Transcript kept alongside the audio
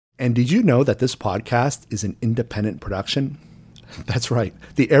And did you know that this podcast is an independent production? That's right.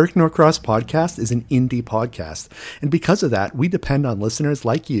 The Eric Norcross podcast is an indie podcast. And because of that, we depend on listeners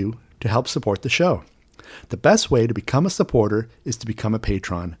like you to help support the show. The best way to become a supporter is to become a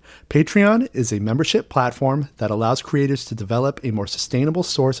patron. Patreon is a membership platform that allows creators to develop a more sustainable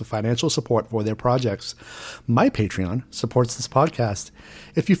source of financial support for their projects. My Patreon supports this podcast.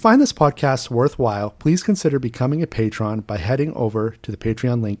 If you find this podcast worthwhile, please consider becoming a patron by heading over to the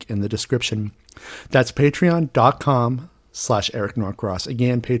Patreon link in the description. That's patreon.com/Eric Norcross.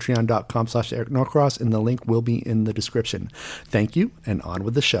 Again, patreon.com/Eric Norcross, and the link will be in the description. Thank you, and on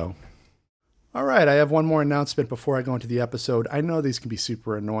with the show. All right, I have one more announcement before I go into the episode. I know these can be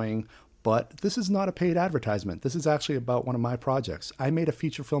super annoying, but this is not a paid advertisement. This is actually about one of my projects. I made a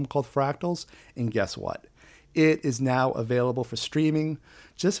feature film called Fractals, and guess what? It is now available for streaming.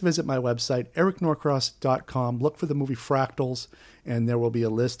 Just visit my website, ericnorcross.com, look for the movie Fractals, and there will be a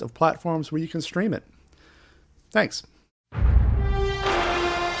list of platforms where you can stream it. Thanks.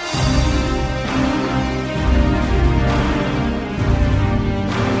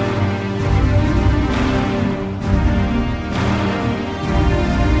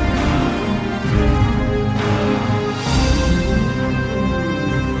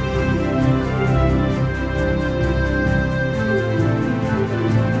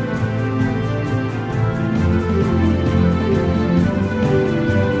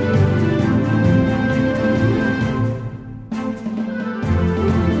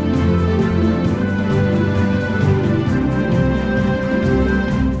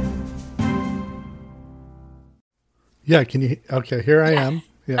 Yeah, can you? Okay, here I am.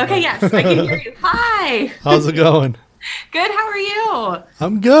 Yeah. Okay, yes, I can hear you. Hi. How's it going? Good. How are you?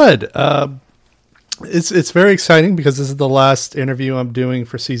 I'm good. It's very exciting because this is the last interview I'm doing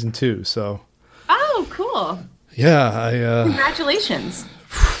for season 2. So. Oh, cool. Yeah, Congratulations.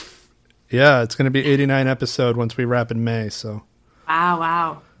 Yeah, it's going to be 89 episode once we wrap in May. So.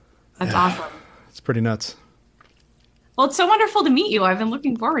 Wow, that's awesome. It's pretty nuts. Well, it's so wonderful to meet you. I've been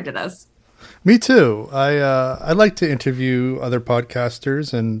looking forward to this. Me too. I like to interview other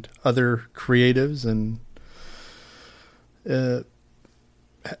podcasters and other creatives and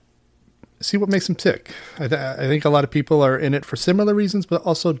see what makes them tick. I think a lot of people are in it for similar reasons, but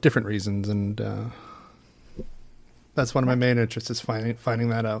also different reasons, and that's one of my main interests is finding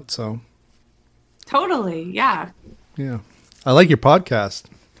that out. So Totally, yeah. Yeah, I like your podcast.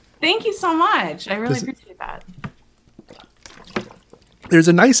 Thank you so much. I really appreciate that. There's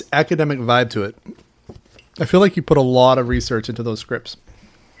a nice academic vibe to it. I feel like you put a lot of research into those scripts.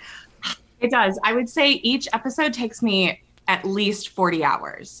 It does. I would say each episode takes me at least 40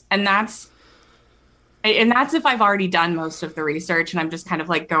 hours. And that's if I've already done most of the research and I'm just kind of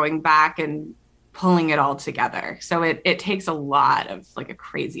like going back and pulling it all together. So it takes a lot of like a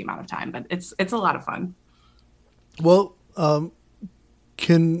crazy amount of time, but it's a lot of fun. Well,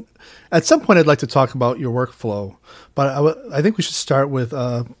 at some point I'd like to talk about your workflow, but I think we should start with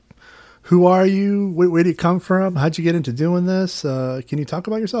who are you? Where do you come from? How'd you get into doing this? Can you talk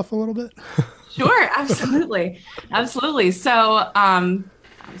about yourself a little bit? Sure, absolutely. So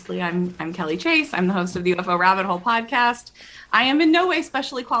obviously I'm Kelly Chase. I'm the host of the UFO Rabbit Hole podcast. I am in no way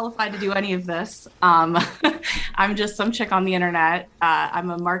specially qualified to do any of this. I'm just some chick on the internet.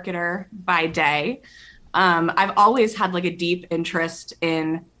 I'm a marketer by day. I've always had like a deep interest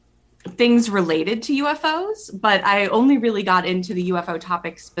in things related to UFOs, but I only really got into the UFO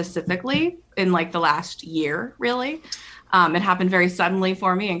topic specifically in like the last year, really. It happened very suddenly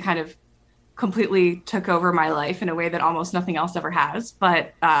for me and kind of completely took over my life in a way that almost nothing else ever has.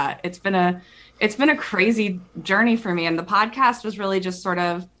 But it's been a crazy journey for me. And the podcast was really just sort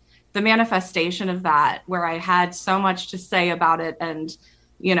of the manifestation of that, where I had so much to say about it. And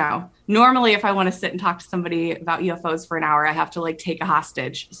you know, normally if I want to sit and talk to somebody about UFOs for an hour, I have to like take a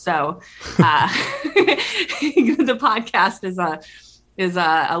hostage. So the podcast is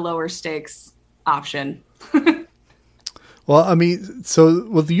a lower stakes option. Well, I mean, so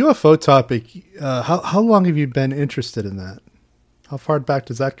with the UFO topic, how long have you been interested in that? How far back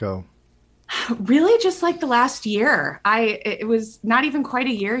does that go? Really just like the last year. It was not even quite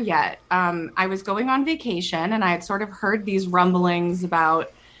a year yet. I was going on vacation and I had sort of heard these rumblings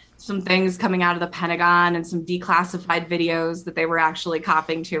about some things coming out of the Pentagon and some declassified videos that they were actually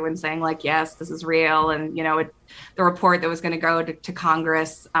copping to and saying like, yes, this is real. And, you know, the report that was going to go to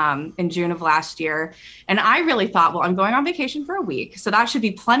Congress in June of last year. And I really thought, well, I'm going on vacation for a week, so that should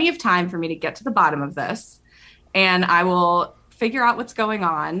be plenty of time for me to get to the bottom of this. And I will figure out what's going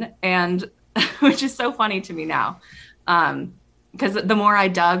on. And which is so funny to me now. Because the more I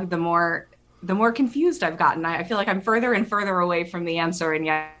dug, the more the more confused I've gotten. I feel like I'm further and further away from the answer, and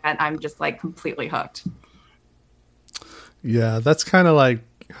yet I'm just like completely hooked. Yeah, that's kind of like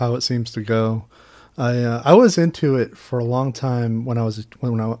how it seems to go. I was into it for a long time when I was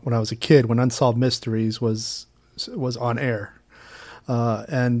a kid, when Unsolved Mysteries was on air,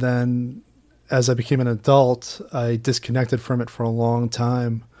 and then as I became an adult, I disconnected from it for a long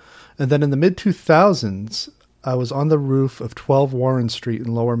time, and then in the mid 2000s, I was on the roof of 12 Warren Street in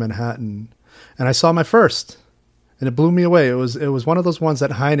Lower Manhattan, and I saw my first. And it blew me away. It was one of those ones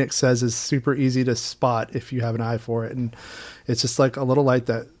that Hynek says is super easy to spot if you have an eye for it. And it's just like a little light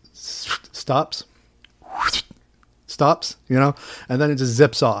that stops, and then it just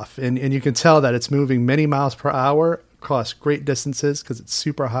zips off. And you can tell that it's moving many miles per hour across great distances because it's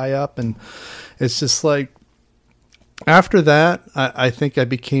super high up. And it's just like, after that, I think I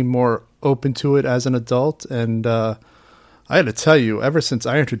became more open to it as an adult. And I had to tell you, ever since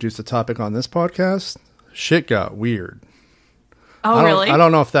I introduced the topic on this podcast, shit got weird. Oh, really? I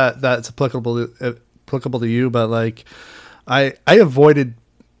don't know if that's applicable to you, but like I avoided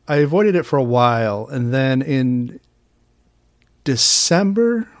it for a while, and then in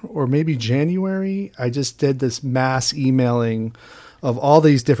December or maybe January, I just did this mass emailing of all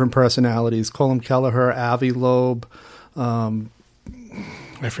these different personalities: Colm Kelleher, Avi Loeb,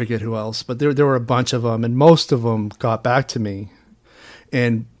 I forget who else, but there were a bunch of them, and most of them got back to me.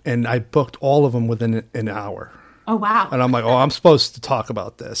 And I booked all of them within an hour. Oh, wow. And I'm like, oh, I'm supposed to talk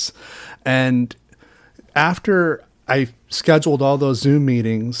about this. And after I scheduled all those Zoom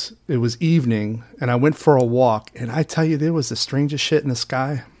meetings, it was evening, and I went for a walk. And I tell you, there was the strangest shit in the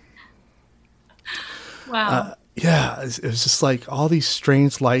sky. Wow. Yeah, it was just like all these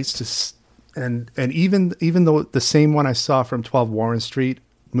strange lights. And even though the same one I saw from 12 Warren Street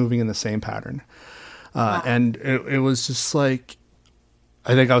moving in the same pattern. Wow. And it was just like,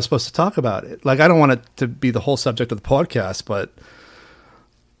 I think I was supposed to talk about it. Like, I don't want it to be the whole subject of the podcast, but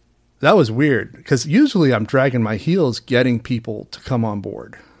that was weird because usually I'm dragging my heels getting people to come on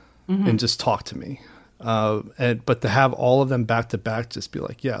board and just talk to me. But to have all of them back to back, just be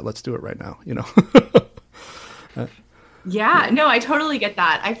like, yeah, let's do it right now. Yeah, no, I totally get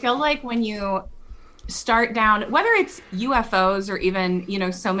that. I feel like when you start down, whether it's UFOs or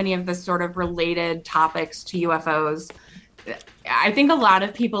even, so many of the sort of related topics to UFOs, I think a lot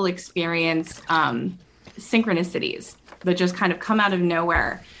of people experience synchronicities that just kind of come out of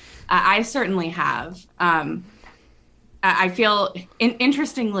nowhere. I certainly have. I feel,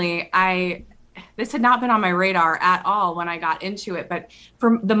 interestingly, this had not been on my radar at all when I got into it, but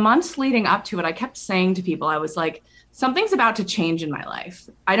for the months leading up to it, I kept saying to people, I was like, something's about to change in my life.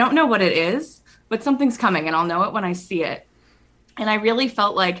 I don't know what it is, but something's coming, and I'll know it when I see it. And I really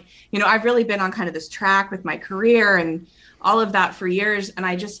felt like, I've really been on kind of this track with my career and all of that for years. And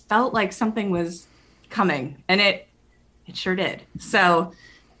I just felt like something was coming, and it sure did. So,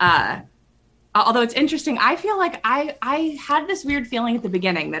 although it's interesting, I feel like I had this weird feeling at the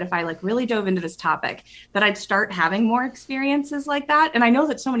beginning that if I like really dove into this topic, that I'd start having more experiences like that. And I know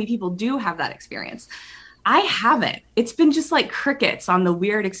that so many people do have that experience. I haven't. It's been just like crickets on the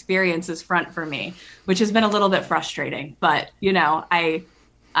weird experiences front for me, which has been a little bit frustrating. But, I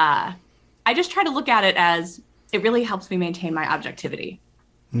just try to look at it as it really helps me maintain my objectivity.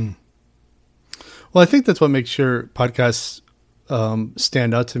 Well, I think that's what makes your podcasts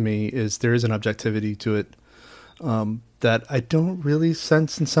stand out to me, is there is an objectivity to it that I don't really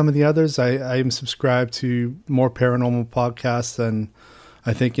sense in some of the others. I am subscribed to more paranormal podcasts than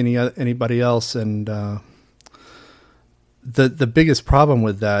I think anybody else, and the biggest problem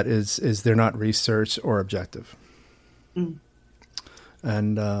with that is they're not research or objective.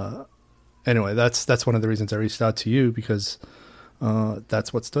 And anyway, that's one of the reasons I reached out to you, because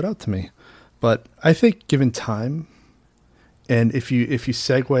that's what stood out to me. But I think given time, and if you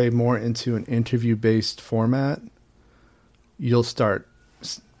segue more into an interview-based format, you'll start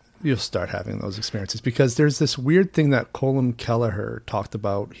having those experiences, because there's this weird thing that Colm Kelleher talked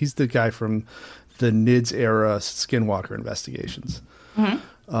about. He's the guy from the NIDS era Skinwalker investigations.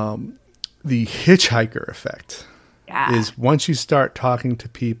 The hitchhiker effect is, once you start talking to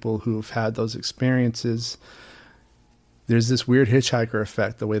people who've had those experiences, there's this weird hitchhiker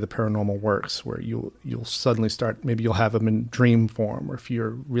effect, the way the paranormal works, where you'll suddenly start, maybe you'll have them in dream form, or if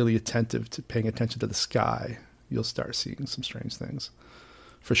you're really attentive to paying attention to the sky, you'll start seeing some strange things.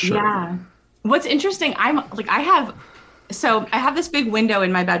 For sure. Yeah. What's interesting, I have this big window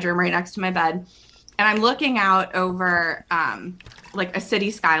in my bedroom right next to my bed, and I'm looking out over like a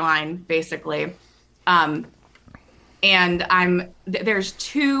city skyline, basically. And there's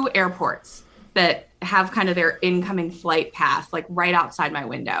two airports that have kind of their incoming flight path like right outside my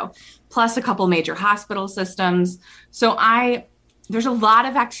window, plus a couple major hospital systems. So there's a lot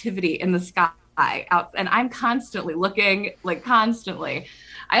of activity in the sky out, and I'm constantly looking, like constantly.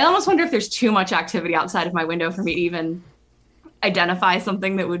 I almost wonder if there's too much activity outside of my window for me to even identify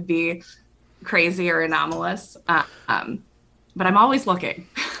something that would be crazy or anomalous. But I'm always looking.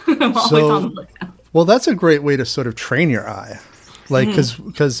 I'm always on the lookout. Well, that's a great way to sort of train your eye. Like,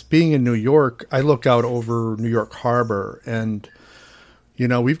 because being in New York, I look out over New York Harbor, and, you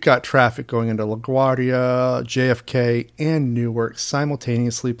know, we've got traffic going into LaGuardia, JFK, and Newark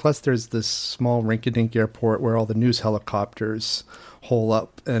simultaneously. Plus, there's this small rinky-dink airport where all the news helicopters hole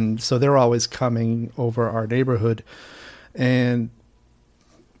up. And so they're always coming over our neighborhood. And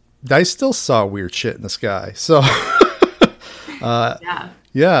I still saw weird shit in the sky. So,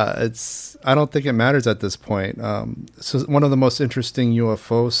 yeah, I don't think it matters at this point. So one of the most interesting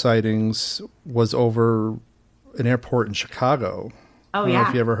UFO sightings was over an airport in Chicago. Oh, I don't know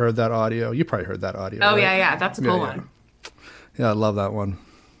if you ever heard that audio. You probably heard that audio. Oh, right? yeah. That's a cool one. Yeah, I love that one.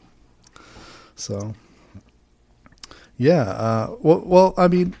 So, yeah. Well, I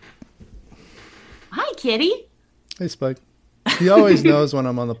mean. Hi, kitty. Hey, Spike. He always knows when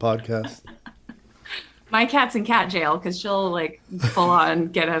I'm on the podcast. My cat's in cat jail because she'll like full on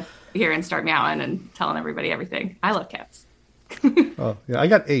get up here and start meowing and telling everybody everything. I love cats. Oh, yeah. I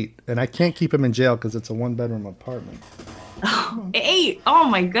got 8, and I can't keep him in jail because it's a 1-bedroom apartment. Oh, 8. Oh,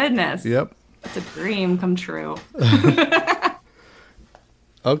 my goodness. Yep. It's a dream come true.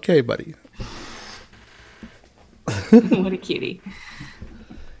 Okay, buddy. What a cutie.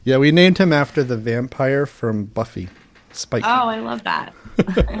 Yeah, we named him after the vampire from Buffy, Spike. Oh, I love that.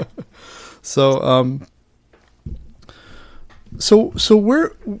 So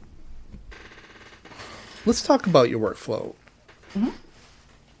let's talk about your workflow. Mm-hmm.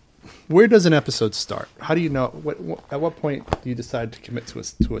 Where does an episode start? How do you know, at what point do you decide to commit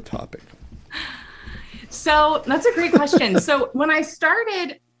to a topic? So that's a great question. So when I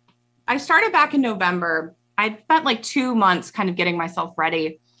started back in November. I spent like 2 months kind of getting myself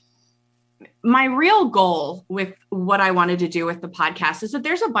ready. My real goal with what I wanted to do with the podcast is that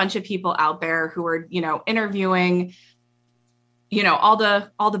there's a bunch of people out there who are, interviewing, all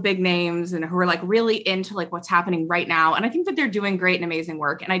the big names and who are like really into like what's happening right now. And I think that they're doing great and amazing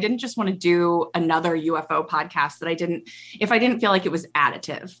work. And I didn't just want to do another UFO podcast if I didn't feel like it was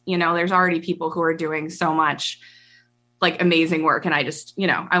additive. There's already people who are doing so much like amazing work. And I just,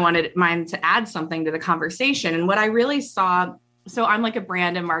 I wanted mine to add something to the conversation. And what I really saw, so I'm like a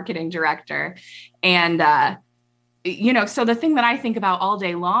brand and marketing director. And, so the thing that I think about all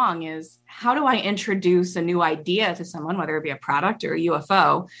day long is how do I introduce a new idea to someone, whether it be a product or a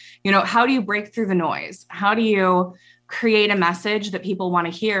UFO? How do you break through the noise? How do you create a message that people want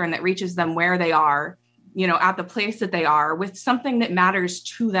to hear and that reaches them where they are, at the place that they are with something that matters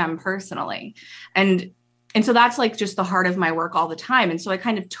to them personally? And so that's like just the heart of my work all the time. And so I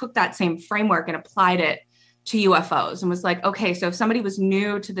kind of took that same framework and applied it to UFOs and was like, okay, so if somebody was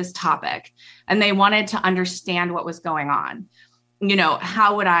new to this topic and they wanted to understand what was going on,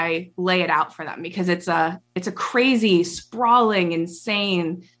 how would I lay it out for them? Because it's a crazy, sprawling,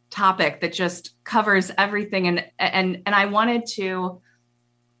 insane topic that just covers everything. And I wanted to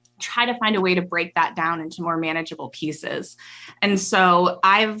try to find a way to break that down into more manageable pieces. And so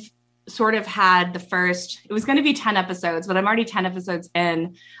I've sort of had it was going to be 10 episodes, but I'm already 10 episodes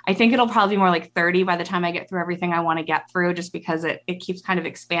in. I think it'll probably be more like 30 by the time I get through everything I want to get through, just because it keeps kind of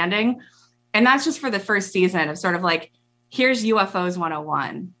expanding. And that's just for the first season of sort of like, here's UFOs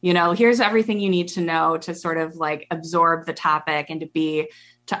 101, here's everything you need to know to sort of like absorb the topic and to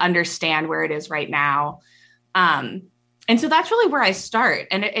understand where it is right now. And so that's really where I start.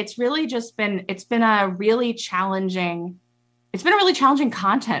 And it's really just been a really challenging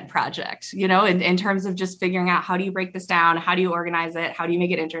content project, in terms of just figuring out how do you break this down? How do you organize it? How do you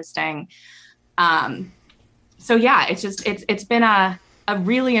make it interesting? So yeah, it's been a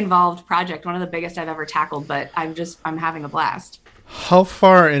really involved project, one of the biggest I've ever tackled, but I'm having a blast. How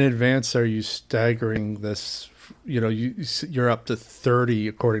far in advance are you staggering this? You're up to 30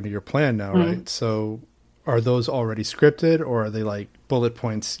 according to your plan now, right? Mm-hmm. So are those already scripted, or are they like bullet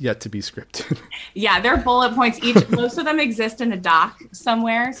points yet to be scripted? Yeah, they're bullet points. Most of them exist in a doc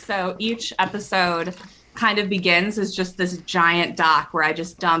somewhere. So each episode kind of begins as just this giant doc where I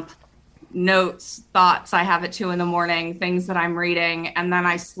just dump notes, thoughts I have at 2 a.m, things that I'm reading. And then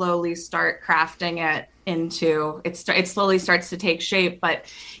I slowly start crafting it into it slowly starts to take shape. But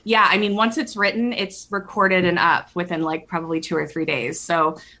yeah, I mean, once it's written, it's recorded and up within like probably 2 or 3 days.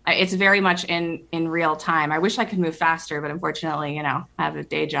 So it's very much in real time. I wish I could move faster, but unfortunately, I have a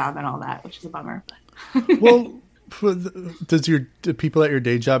day job and all that, which is a bummer. Well, do people at your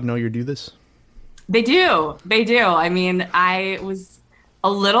day job know you do this? They do. They do. I mean, I was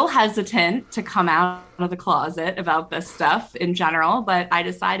a little hesitant to come out of the closet about this stuff in general, but I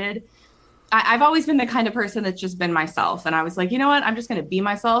decided I've always been the kind of person that's just been myself. And I was like, you know what? I'm just going to be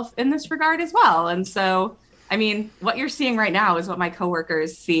myself in this regard as well. And so, I mean, what you're seeing right now is what my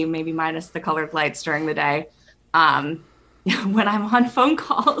coworkers see, maybe minus the colored lights during the day, when I'm on phone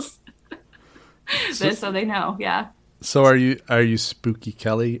calls. So they know. Yeah. So are you Spooky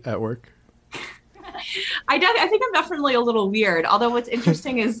Kelly at work? I think I'm definitely a little weird. Although what's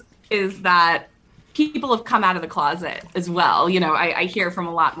interesting is that people have come out of the closet as well. You know, I hear from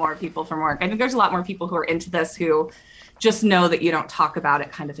a lot more people from work. I think there's a lot more people who are into this who just know that you don't talk about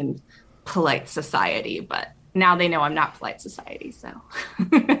it kind of in polite society. But now they know I'm not polite society. So,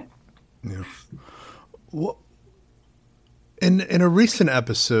 yeah. Well, in a recent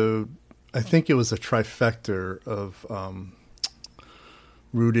episode, I think it was a trifecta of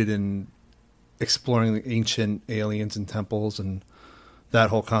rooted in exploring the ancient aliens and temples and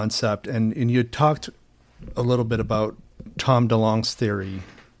that whole concept. And you talked a little bit about Tom DeLonge's theory,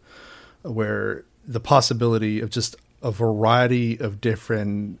 where the possibility of just a variety of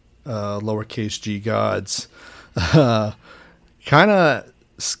different lowercase g gods kind of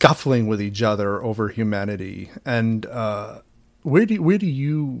scuffling with each other over humanity. And where do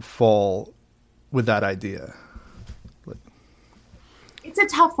you fall with that idea? It's a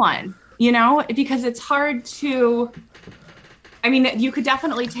tough one, you know, because it's hard to, I mean, you could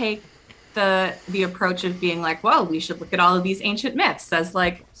definitely take the approach of being like, well, we should look at all of these ancient myths as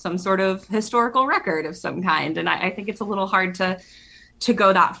like some sort of historical record of some kind. And I think it's a little hard to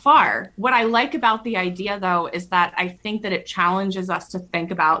go that far. What I like about the idea, though, is that I think that it challenges us to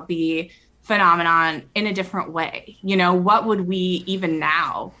think about the phenomenon in a different way. You know, what would we even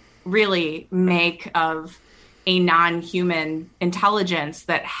now really make of a non-human intelligence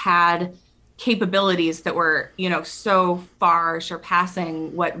that had capabilities that were, you know, so far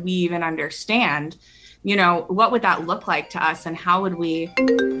surpassing what we even understand? You know, what would that look like to us, and how would we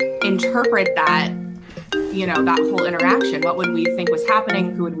interpret that, you know, that whole interaction? What would we think was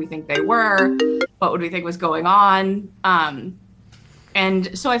happening? Who would we think they were? What would we think was going on?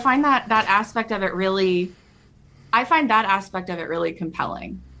 And so I find that aspect of it really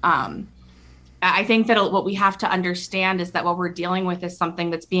compelling. I think that what we have to understand is that what we're dealing with is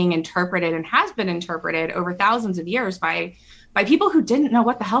something that's being interpreted and has been interpreted over thousands of years by people who didn't know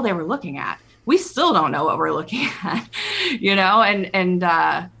what the hell they were looking at. We still don't know what we're looking at, you know, and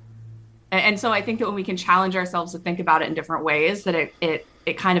so I think that when we can challenge ourselves to think about it in different ways, that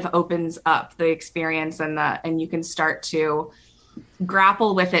it kind of opens up the experience, and you can start to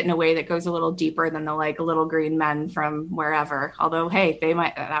grapple with it in a way that goes a little deeper than the like little green men from wherever. Although, hey,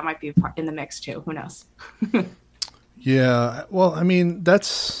 that might be in the mix too. Who knows? Yeah. Well, I mean,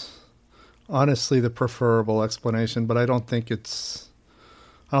 that's honestly the preferable explanation, but I don't think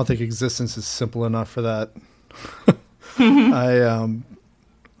existence is simple enough for that.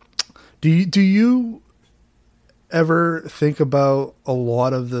 Do you ever think about a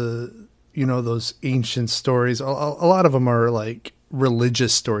lot of the, you know, those ancient stories? A lot of them are like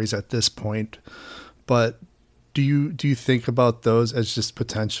religious stories at this point, but do you think about those as just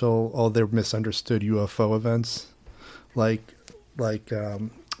potential, they're misunderstood UFO events? Like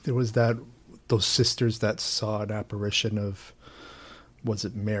there was those sisters that saw an apparition of, was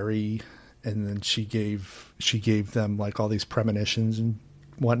it Mary? And then she gave them like all these premonitions and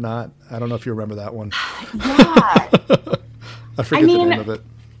whatnot. I don't know if you remember that one. Yeah. I forget the name of it.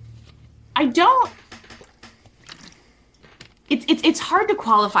 I don't. It's hard to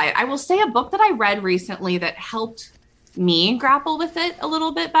qualify it. I will say a book that I read recently that helped me grapple with it a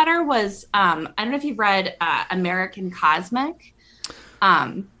little bit better was I don't know if you've read American Cosmic.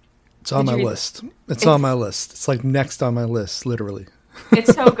 It's on my list. It's on my list. It's like next on my list, literally.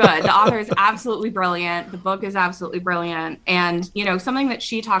 It's so good. The author is absolutely brilliant. The book is absolutely brilliant. And, you know, something that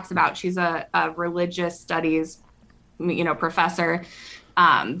she talks about, she's a religious studies, you know, professor,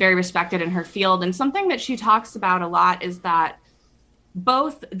 very respected in her field. And something that she talks about a lot is that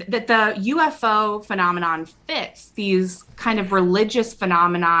that the UFO phenomenon fits these kind of religious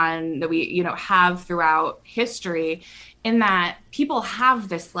phenomenon that we, you know, have throughout history, in that people have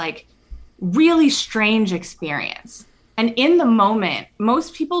this like really strange experience. And in the moment,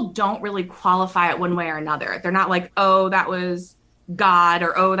 most people don't really qualify it one way or another. They're not like, oh, that was God,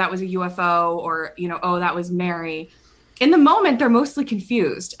 or oh, that was a UFO, or, you know, oh, that was Mary. In the moment, they're mostly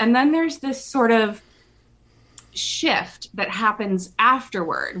confused. And then there's this sort of shift that happens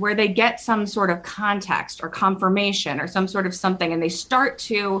afterward, where they get some sort of context or confirmation or some sort of something, and they start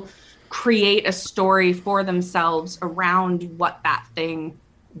to create a story for themselves around what that thing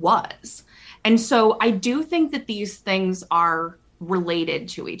was. And so I do think that these things are related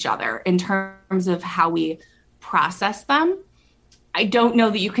to each other in terms of how we process them. I don't know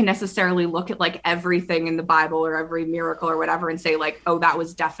that you can necessarily look at like everything in the Bible or every miracle or whatever and say like, oh, that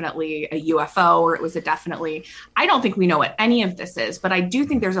was definitely a UFO or it was a definitely, I don't think we know what any of this is, but I do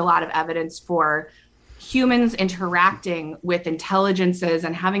think there's a lot of evidence for humans interacting with intelligences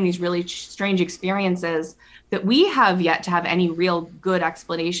and having these really strange experiences that we have yet to have any real good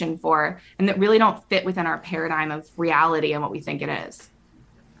explanation for, and that really don't fit within our paradigm of reality and what we think it is.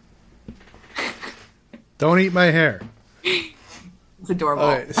 Don't eat my hair. It's adorable.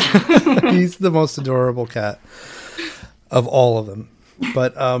 Okay. He's the most adorable cat of all of them.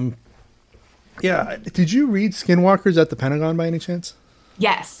 But yeah, did you read Skinwalkers at the Pentagon by any chance?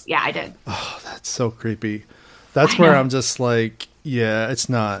 Yes. Yeah, I did. Oh, that's so creepy. That's where I'm just like, yeah, it's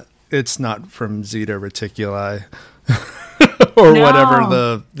not from Zeta Reticuli or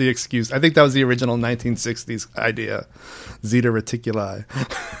whatever the excuse. I think that was the original 1960s idea, Zeta Reticuli.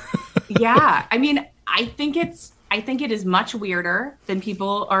 Yeah, I mean, I think it is much weirder than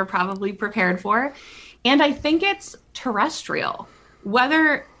people are probably prepared for, and I think it's terrestrial.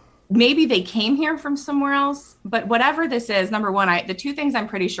 Whether maybe they came here from somewhere else, but whatever this is, number one, the two things I'm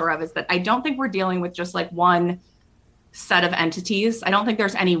pretty sure of is that I don't think we're dealing with just like one set of entities. I don't think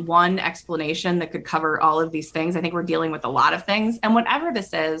there's any one explanation that could cover all of these things. I think we're dealing with a lot of things. And whatever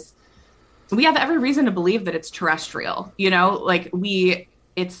this is, we have every reason to believe that it's terrestrial, you know, like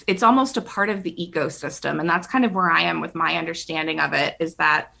it's almost a part of the ecosystem. And that's kind of where I am with my understanding of it, is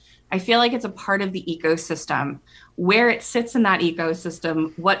that I feel like it's a part of the ecosystem, where it sits in that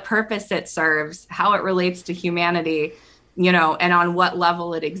ecosystem, what purpose it serves, how it relates to humanity, you know, and on what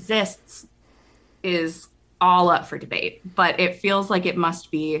level it exists is all up for debate. But it feels like it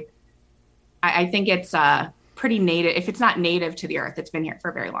must be, I think it's pretty native. If it's not native to the earth, it's been here for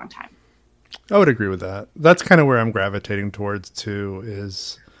a very long time. I would agree with that. That's kind of where I'm gravitating towards too,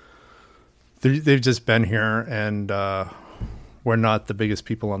 is they've just been here and we're not the biggest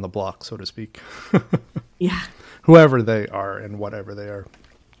people on the block, so to speak. Yeah. Whoever they are and whatever they are.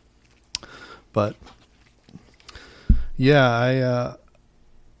 But yeah,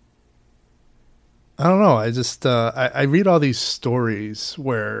 I don't know. I just I read all these stories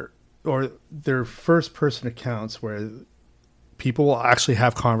or they're first person accounts where people will actually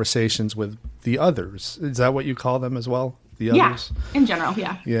have conversations with the others. Is that what you call them as well? The others? Yeah, in general,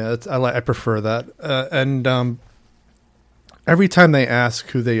 yeah. Yeah, I prefer that. And every time they ask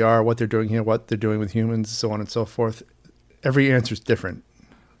who they are, what they're doing here, what they're doing with humans, so on and so forth, every answer is different.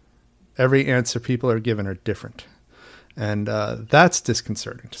 Every answer people are given are different. And that's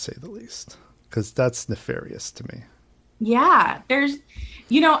disconcerting, to say the least, because that's nefarious to me. Yeah, there's,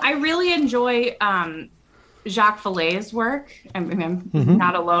 you know, I really enjoy Jacques Vallée's work. I'm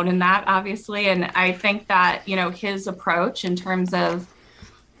not alone in that, obviously. And I think that, you know, his approach in terms of,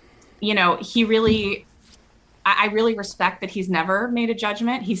 you know, I really respect that he's never made a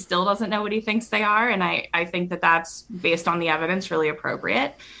judgment. He still doesn't know what he thinks they are. And I think that that's, based on the evidence, really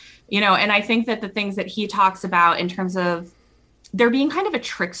appropriate. You know, and I think that the things that he talks about in terms of there being kind of a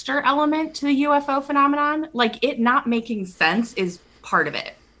trickster element to the UFO phenomenon, like it not making sense is part of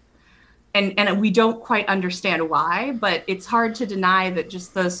it. And we don't quite understand why, but it's hard to deny that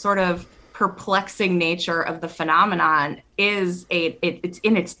just the sort of perplexing nature of the phenomenon is it's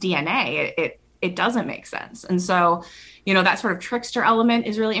in its DNA. It doesn't make sense. And so, you know, that sort of trickster element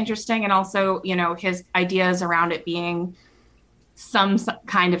is really interesting. And also, you know, his ideas around it being some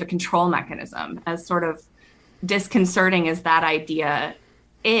kind of a control mechanism, as sort of disconcerting as that idea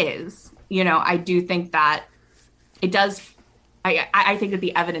is, you know, I do think that it does. I think that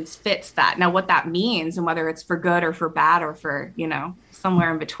the evidence fits that. Now, what that means and whether it's for good or for bad or for, you know,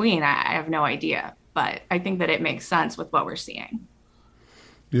 somewhere in between, I have no idea. But I think that it makes sense with what we're seeing.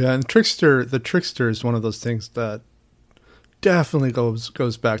 Yeah, and the trickster is one of those things that definitely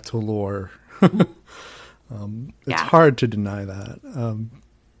goes back to lore. It's hard to deny that.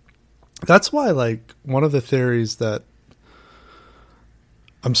 That's why, like, one of the theories that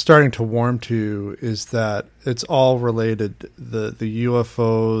I'm starting to warm to is that it's all related. The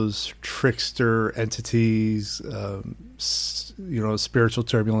UFOs, trickster entities, you know, spiritual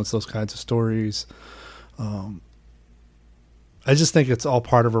turbulence, those kinds of stories. I just think it's all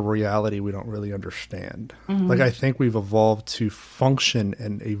part of a reality we don't really understand. Mm-hmm. Like, I think we've evolved to function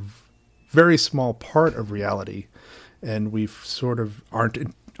in a very small part of reality, and we've sort of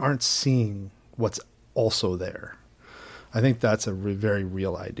aren't seeing what's also there. I think that's a very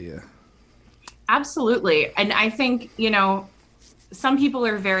real idea. Absolutely. And I think, you know, some people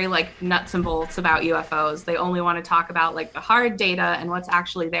are very like nuts and bolts about UFOs. They only want to talk about like the hard data and what's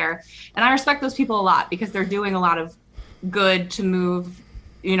actually there. And I respect those people a lot because they're doing a lot of good to move,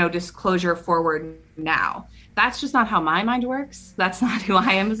 disclosure forward now. That's just not how my mind works. That's not who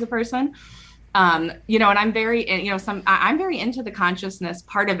I am as a person. And I'm very, I'm very into the consciousness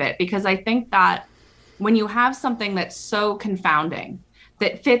part of it, because I think that when you have something that's so confounding,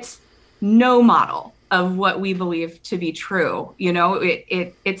 that fits no model of what we believe to be true,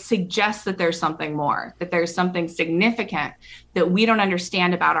 it suggests that there's something more, that there's something significant that we don't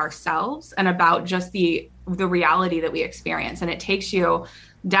understand about ourselves and about just the reality that we experience. And it takes you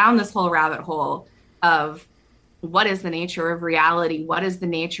down this whole rabbit hole of what is the nature of reality? What is the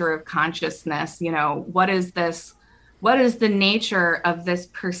nature of consciousness? What is the nature of this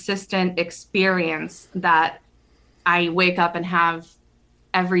persistent experience that I wake up and have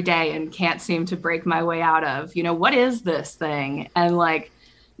every day and can't seem to break my way out of? What is this thing? And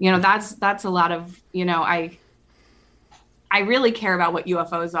that's a lot of, I really care about what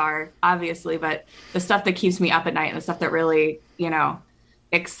UFOs are, obviously, but the stuff that keeps me up at night and the stuff that really,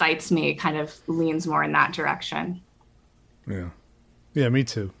 excites me kind of leans more in that direction. Yeah, me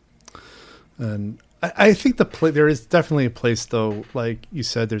too. And I think there is definitely a place, though, like you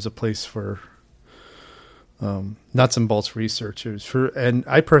said, there's a place for nuts and bolts researchers. And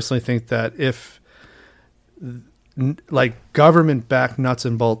I personally think that if government-backed nuts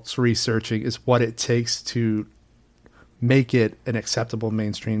and bolts researching is what it takes to make it an acceptable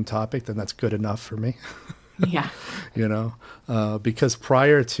mainstream topic, then that's good enough for me. Yeah. Because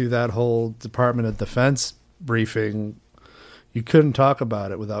prior to that whole Department of Defense briefing, you couldn't talk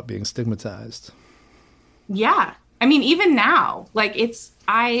about it without being stigmatized. Yeah. I mean, even now, I've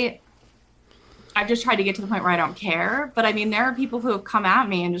just tried to get to the point where I don't care. But I mean, there are people who have come at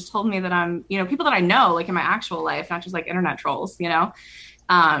me and just told me that I'm, people that I know, like in my actual life, not just like internet trolls,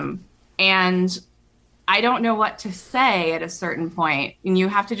 and I don't know what to say at a certain point. And you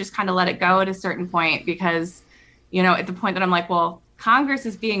have to just kind of let it go at a certain point, because, at the point that I'm like, well, Congress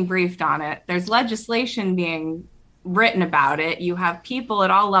is being briefed on it. There's legislation being written about it. You have people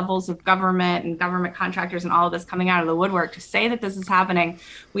at all levels of government and government contractors and all of this coming out of the woodwork to say that this is happening.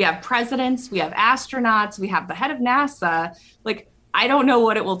 We have presidents, we have astronauts, we have the head of NASA. I don't know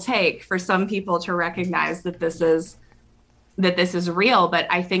what it will take for some people to recognize that this is real, but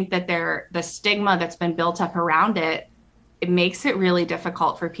I think that the stigma that's been built up around it makes it really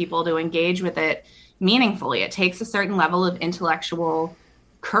difficult for people to engage with it meaningfully. It takes a certain level of intellectual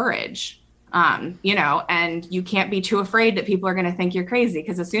courage, and you can't be too afraid that people are going to think you're crazy,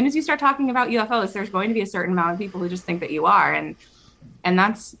 because as soon as you start talking about UFOs, there's going to be a certain amount of people who just think that you are, and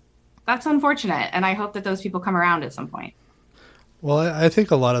that's unfortunate. And I hope that those people come around at some point. Well, I think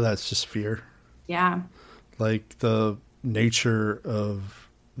a lot of that's just fear. Yeah. Like the nature of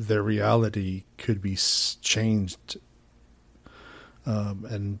their reality could be changed,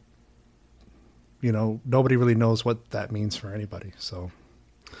 and nobody really knows what that means for anybody. So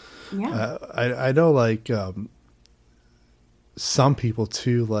yeah, I know some people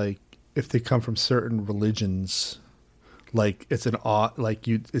too, if they come from certain religions, it's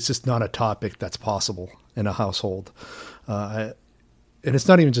it's just not a topic that's possible in a household. And it's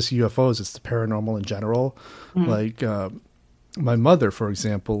not even just UFOs, it's the paranormal in general. Mm. My mother, for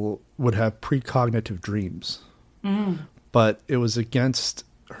example, would have precognitive dreams, but it was against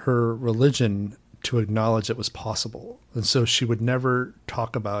her religion to acknowledge it was possible. And so she would never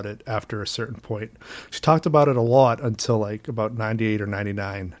talk about it after a certain point. She talked about it a lot until about 98 or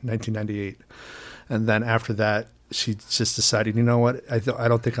 99, 1998. And then after that, she just decided, you know what, I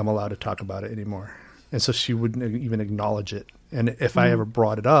don't think I'm allowed to talk about it anymore. And so she wouldn't even acknowledge it. And if I ever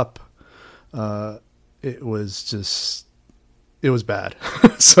brought it up, it was bad.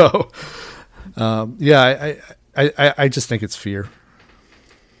 So, I just think it's fear.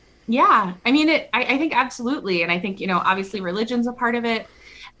 Yeah. I mean, I think absolutely. And I think, obviously religion's a part of it.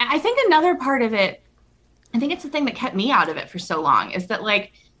 And I think another part of it, I think it's the thing that kept me out of it for so long, is that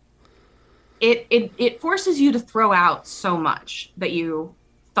it forces you to throw out so much that you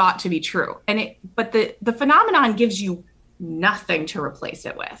thought to be true. But the phenomenon gives you nothing to replace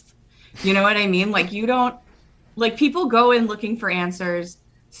it with. You know what I mean? You don't, people go in looking for answers.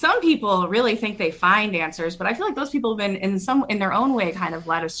 Some people really think they find answers, but I feel like those people have been in their own way kind of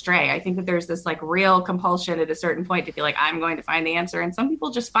led astray. I think that there's this real compulsion at a certain point to feel like I'm going to find the answer. And some people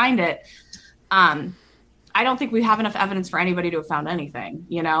just find it. I don't think we have enough evidence for anybody to have found anything,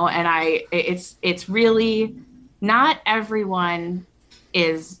 and it's really not everyone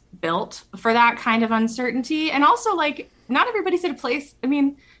is built for that kind of uncertainty. And also not everybody's at a place. I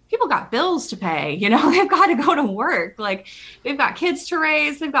mean, people got bills to pay, they've got to go to work. Like they've got kids to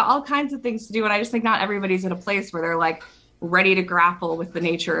raise, they've got all kinds of things to do. And I just think not everybody's in a place where they're like ready to grapple with the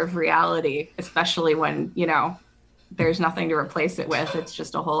nature of reality, especially when, there's nothing to replace it with. It's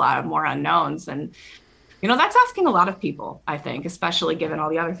just a whole lot of more unknowns. And, that's asking a lot of people, I think, especially given all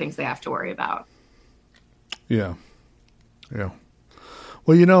the other things they have to worry about. Yeah. Yeah.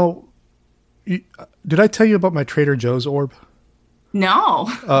 Well, did I tell you about my Trader Joe's orb? No.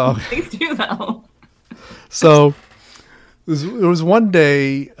 Oh, Please do though. So it was one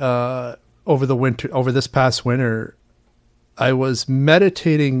day over this past winter, I was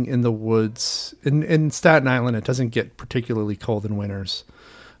meditating in the woods in Staten Island. It doesn't get particularly cold in winters.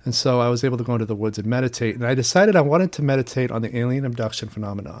 And so I was able to go into the woods and meditate. And I decided I wanted to meditate on the alien abduction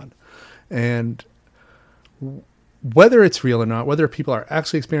phenomenon. And whether it's real or not, whether people are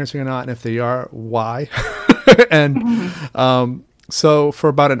actually experiencing it or not, and if they are, why? And so for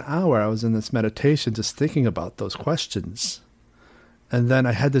about an hour, I was in this meditation just thinking about those questions. And then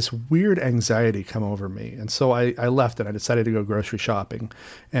I had this weird anxiety come over me. And so I left and I decided to go grocery shopping.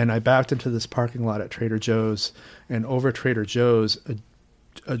 And I backed into this parking lot at Trader Joe's. And over Trader Joe's,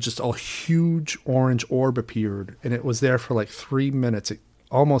 just a huge orange orb appeared. And it was there for like 3 minutes,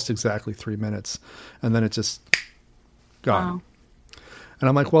 almost exactly 3 minutes. And then it just gone. Wow. And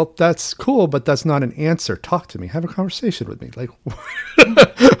I'm like, well, that's cool, but that's not an answer. Talk to me. Have a conversation with me. Like,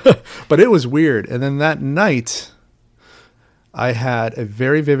 but it was weird. And then that night, I had a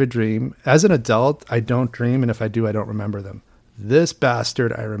very vivid dream. As an adult, I don't dream, and if I do, I don't remember them. This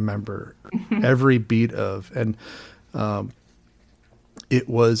bastard, I remember every beat of. And it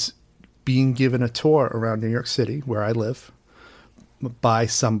was being given a tour around New York City, where I live, by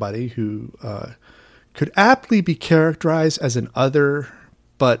somebody who could aptly be characterized as an other,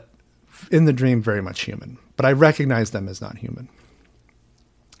 but in the dream, very much human. But I recognize them as not human.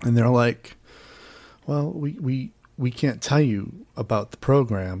 And they're like, well, we can't tell you about the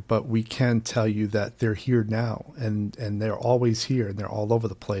program, but we can tell you that they're here now, and they're always here, and they're all over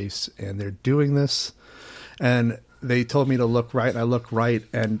the place, and they're doing this. And they told me to look right, and I looked right,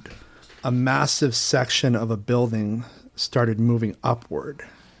 and a massive section of a building started moving upward.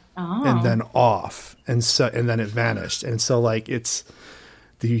 Oh. And then off, and then it vanished. And so like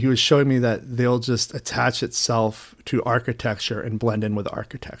he was showing me that they'll just attach itself to architecture and blend in with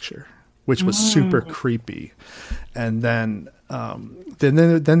architecture, which was super creepy. And then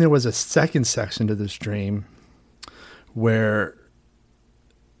there was a second section to this dream where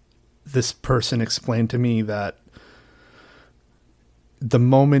this person explained to me that the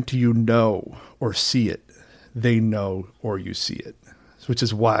moment you know or see it, they know or you see it, which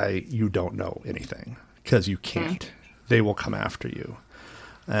is why you don't know anything, because you can't. They will come after you.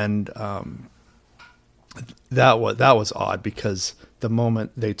 And that was odd, because the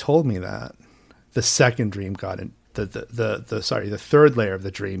moment they told me that, the second dream got in. The third layer of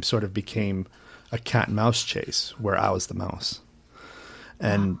the dream sort of became a cat and mouse chase where I was the mouse.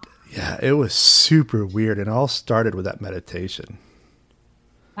 And yeah, it was super weird. And it all started with that meditation.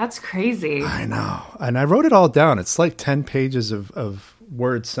 That's crazy. I know. And I wrote it all down. It's like 10 pages of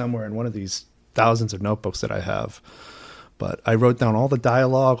words somewhere in one of these thousands of notebooks that I have. But I wrote down all the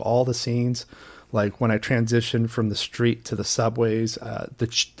dialogue, all the scenes. Like when I transitioned from the street to the subways,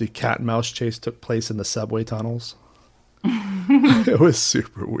 the cat and mouse chase took place in the subway tunnels. It was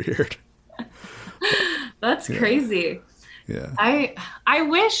super weird. That's crazy. Yeah. I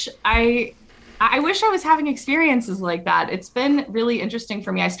wish I was having experiences like that. It's been really interesting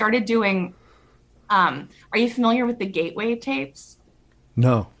for me. I started doing, are you familiar with the Gateway tapes?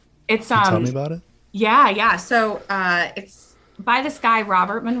 No. It's Can you tell me about it? Yeah. So it's by this guy,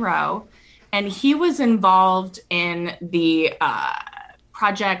 Robert Monroe, and he was involved in the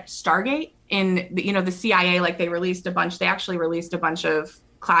Project Stargate in the CIA. Like they actually released a bunch of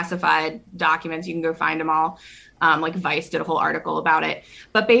classified documents. You can go find them all. Like Vice did a whole article about it.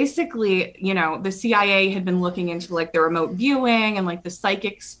 But basically, the CIA had been looking into like the remote viewing and like the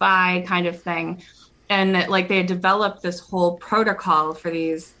psychic spy kind of thing. And that like they had developed this whole protocol for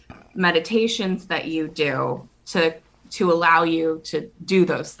these meditations that you do to allow you to do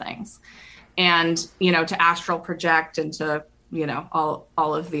those things. And, to astral project and to, all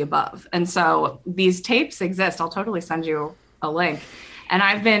of the above. And so these tapes exist. I'll totally send you a link. And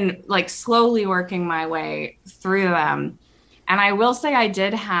I've been like slowly working my way through them. And I will say I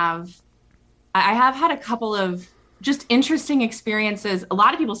have had a couple of just interesting experiences. A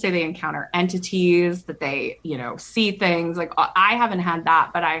lot of people say they encounter entities, that they, see things. Like I haven't had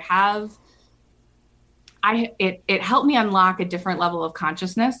that, but it helped me unlock a different level of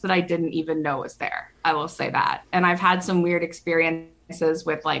consciousness that I didn't even know was there. I will say that. And I've had some weird experiences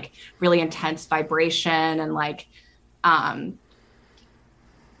with like really intense vibration and like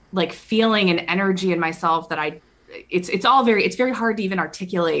feeling an energy in myself that it's very hard to even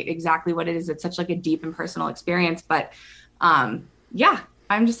articulate exactly what it is. It's such like a deep and personal experience, but yeah,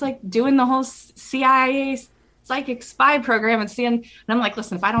 I'm just like doing the whole CIA psychic spy program and I'm like,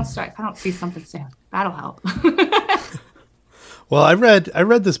 listen, if I don't see something soon, that'll help. Well, I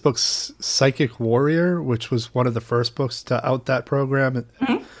read this book, Psychic Warrior, which was one of the first books to out that program.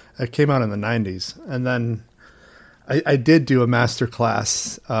 Mm-hmm. It came out in the 90s. And then I did do a master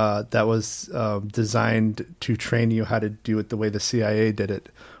class that was designed to train you how to do it the way the CIA did it,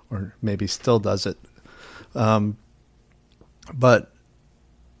 or maybe still does it. But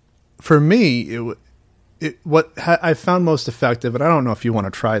for me, what I found most effective, and I don't know if you want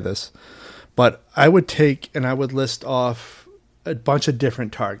to try this, but I would take and I would list off a bunch of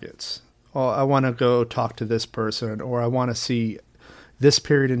different targets. Oh, I want to go talk to this person, or I want to see this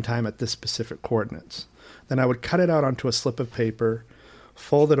period in time at this specific coordinates. Then I would cut it out onto a slip of paper,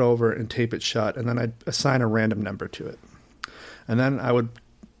 fold it over and tape it shut, and then I'd assign a random number to it. And then I would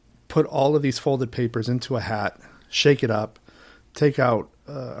put all of these folded papers into a hat, shake it up, take out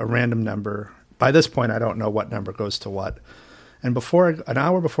a random number. By this point, I don't know what number goes to what. And an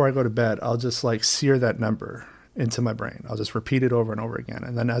hour before I go to bed, I'll just like sear that number into my brain. I'll just repeat it over and over again.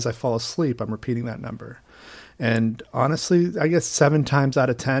 And then as I fall asleep, I'm repeating that number. And honestly, I guess 7 times out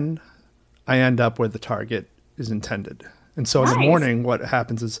of 10, I end up where the target is intended. And so in the morning, what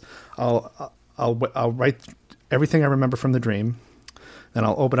happens is I'll write everything I remember from the dream. Then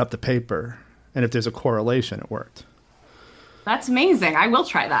I'll open up the paper. And if there's a correlation, it worked. That's amazing. I will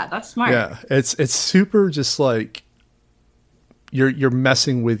try that. That's smart. Yeah. It's super just like you're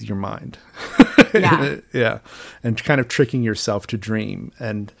messing with your mind. Yeah. Yeah. And kind of tricking yourself to dream.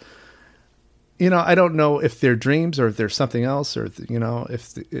 And, I don't know if they're dreams or if there's something else or,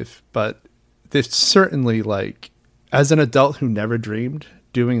 but there's certainly like, as an adult who never dreamed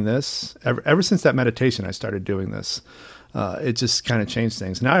doing this, ever since that meditation, I started doing this, it just kind of changed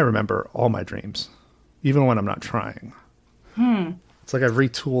things. Now I remember all my dreams, even when I'm not trying. It's like I've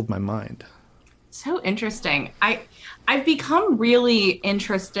retooled my mind. So interesting. I've become really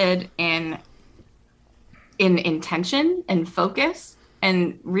interested in intention and focus,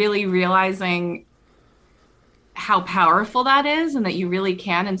 and really realizing how powerful that is, and that you really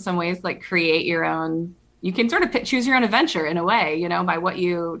can in some ways like create your own, you can sort of choose your own adventure in a way, by what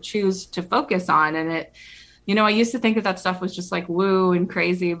you choose to focus on. And it, I used to think that stuff was just like woo and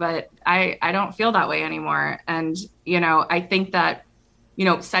crazy, but I don't feel that way anymore. And, I think that,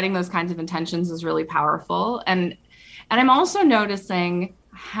 setting those kinds of intentions is really powerful. And I'm also noticing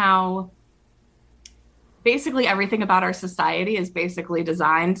how basically everything about our society is basically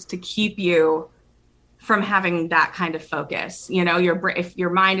designed to keep you from having that kind of focus. If your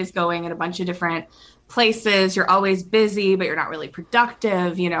mind is going in a bunch of different places, you're always busy, but you're not really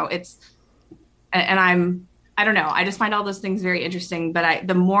productive. I don't know. I just find all those things very interesting. But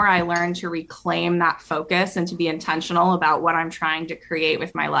the more I learn to reclaim that focus and to be intentional about what I'm trying to create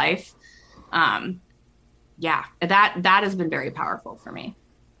with my life, that has been very powerful for me.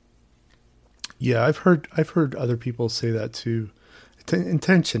 Yeah, I've heard other people say that too.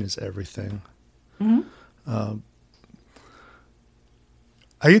 Intention is everything. Mm-hmm. I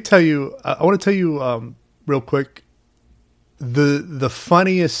want to tell you real quick, the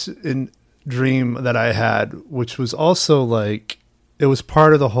funniest dream that I had, which was also like, it was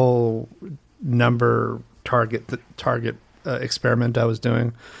part of the whole number target experiment I was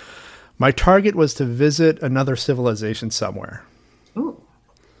doing. My target was to visit another civilization somewhere. Ooh.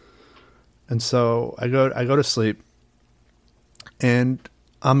 And so I go to sleep, and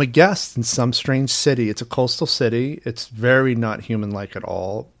I'm a guest in some strange city. It's a coastal city. It's very not human-like at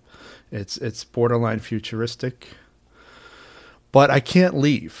all. It's borderline futuristic. But I can't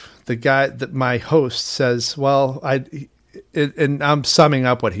leave. My host says, well, and I'm summing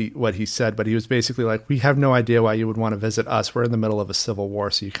up what he said, but he was basically like, we have no idea why you would want to visit us. We're in the middle of a civil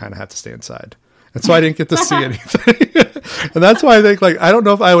war, so you kind of have to stay inside. And so I didn't get to see anything. And that's why I think, like, I don't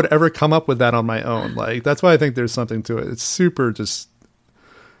know if I would ever come up with that on my own. Like, that's why I think there's something to it. It's super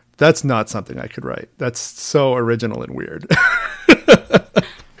that's not something I could write. That's so original and weird.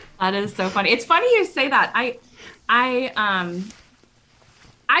 That is so funny. It's funny you say that. I've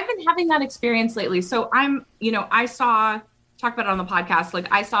been having that experience lately. So talk about it on the podcast. Like,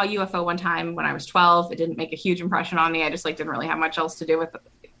 I saw a UFO one time when I was 12. It didn't make a huge impression on me. I just didn't really have much else to do with,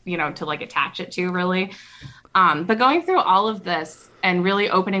 to attach it to really. But going through all of this and really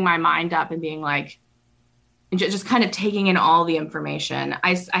opening my mind up and being like, just kind of taking in all the information,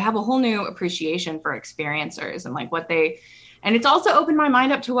 I have a whole new appreciation for experiencers and like what they And it's also opened my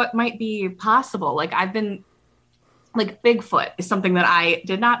mind up to what might be possible. Like I've been like Bigfoot is something that I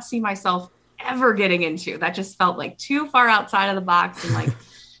did not see myself ever getting into. That just felt like too far outside of the box. And like,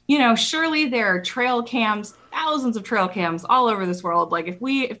 surely there are trail cams, thousands of trail cams all over this world. Like if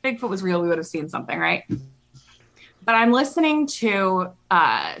Bigfoot was real, we would have seen something, right? But I'm listening to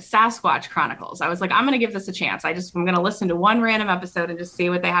Sasquatch Chronicles. I was like, I'm going to give this a chance. I'm going to listen to one random episode and just see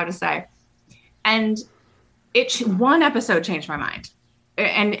what they have to say. And one episode changed my mind.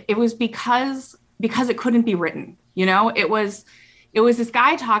 And it was because it couldn't be written. It was this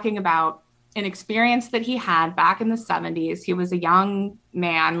guy talking about an experience that he had back in the 70s. He was a young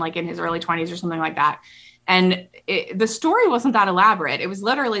man, like in his early 20s or something like that. And the story wasn't that elaborate. It was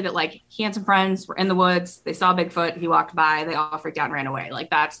literally that like he and some friends were in the woods. They saw Bigfoot. He walked by. They all freaked out and ran away. Like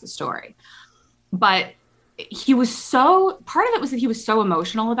that's the story. But part of it was that he was so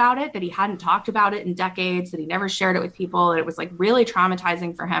emotional about it, that he hadn't talked about it in decades, that he never shared it with people. And it was like really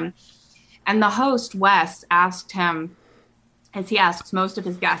traumatizing for him. And the host, Wes, asked him, as he asks most of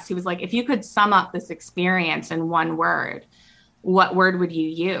his guests, he was like, if you could sum up this experience in one word, what word would you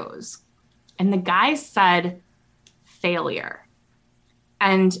use? And the guy said, failure.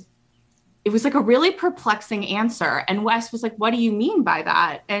 And it was like a really perplexing answer. And Wes was like, what do you mean by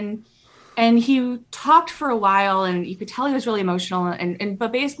that? And he talked for a while, and you could tell he was really emotional.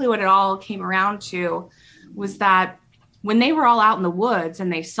 But basically what it all came around to was that when they were all out in the woods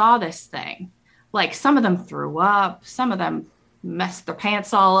and they saw this thing, like some of them threw up, some of them messed their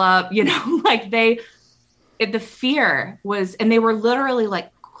pants all up, like the fear was, and they were literally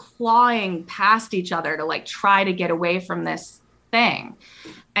like clawing past each other to like try to get away from this thing.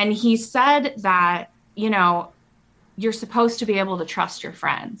 And he said that, you're supposed to be able to trust your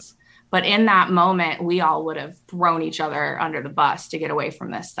friends. But in that moment, we all would have thrown each other under the bus to get away from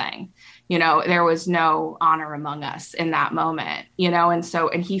this thing. There was no honor among us in that moment,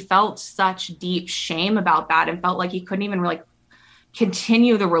 and he felt such deep shame about that and felt like he couldn't even really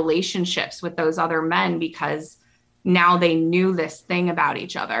continue the relationships with those other men because now they knew this thing about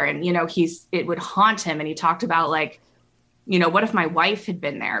each other. And, it would haunt him. And he talked about like, what if my wife had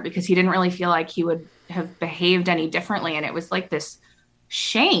been there, because he didn't really feel like he would have behaved any differently. And it was like this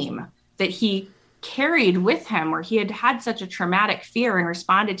shame that he carried with him, where he had had such a traumatic fear and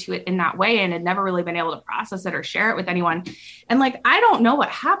responded to it in that way and had never really been able to process it or share it with anyone. And like, I don't know what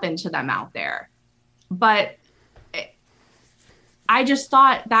happened to them out there, but I just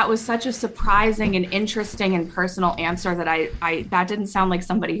thought that was such a surprising and interesting and personal answer that I that didn't sound like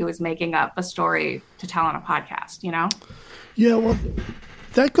somebody who was making up a story to tell on a podcast, Yeah, well,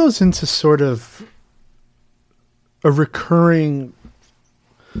 that goes into sort of a recurring,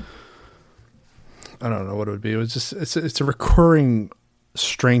 I don't know what it would be. It was just, it's a recurring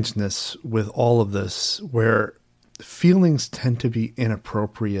strangeness with all of this, where feelings tend to be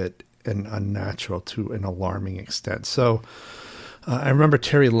inappropriate and unnatural to an alarming extent. So I remember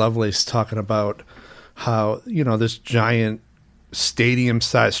Terry Lovelace talking about how, this giant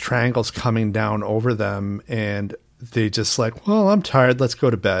stadium-sized triangles coming down over them, and they just like, well, I'm tired, let's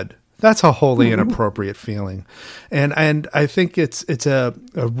go to bed. That's a wholly inappropriate feeling. And I think it's a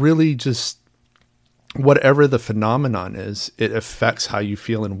really just, whatever the phenomenon is, it affects how you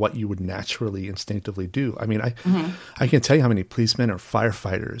feel and what you would naturally instinctively do. I mean, I can't tell you how many policemen or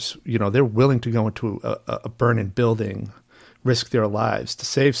firefighters, they're willing to go into a burning building, risk their lives to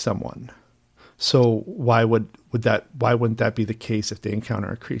save someone. So why wouldn't that be the case if they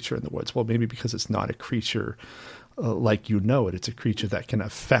encounter a creature in the woods? Well, maybe because it's not a creature like it's a creature that can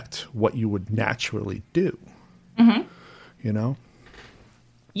affect what you would naturally do.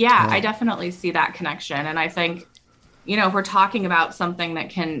 Yeah, I definitely see that connection. And I think, if we're talking about something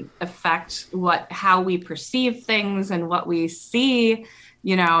that can affect how we perceive things and what we see,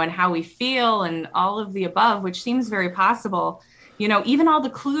 and how we feel and all of the above, which seems very possible, even all the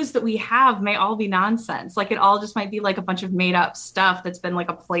clues that we have may all be nonsense. Like it all just might be like a bunch of made up stuff that's been like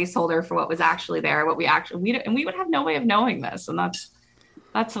a placeholder for what was actually there, we would have no way of knowing this. And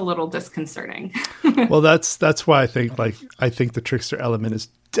that's a little disconcerting. Well, that's why I think the trickster element is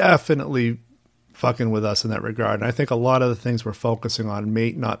definitely fucking with us in that regard. And I think a lot of the things we're focusing on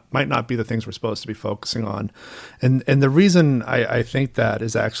might not be the things we're supposed to be focusing on. And the reason I think that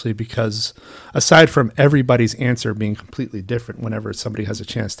is actually because, aside from everybody's answer being completely different whenever somebody has a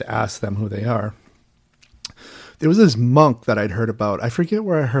chance to ask them who they are, there was this monk that I'd heard about. I forget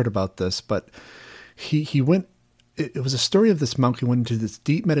where I heard about this, but he went, it was a story of this monk who went into this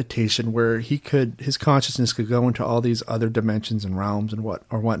deep meditation where his consciousness could go into all these other dimensions and realms and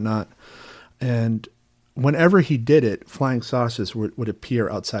whatnot. And whenever he did it, flying saucers would appear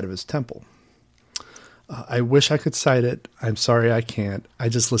outside of his temple. I wish I could cite it. I'm sorry I can't. I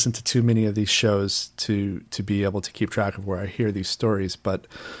just listen to too many of these shows to be able to keep track of where I hear these stories. But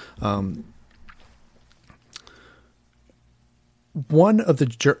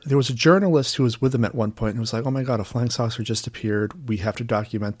there was a journalist who was with him at one point and was like, "Oh my God, a flying saucer just appeared. We have to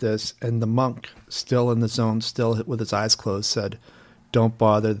document this." And the monk, still in the zone, still with his eyes closed, said, "Don't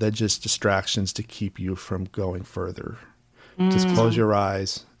bother. They're just distractions to keep you from going further. Just close your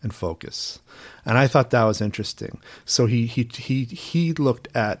eyes and focus." And I thought that was interesting. So he looked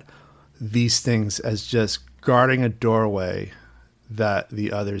at these things as just guarding a doorway that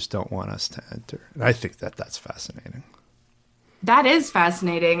the others don't want us to enter. And I think that that's fascinating. That is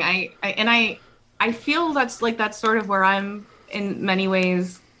fascinating. I feel that's sort of where I'm in many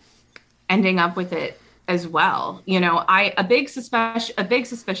ways ending up with it as well. You know, a big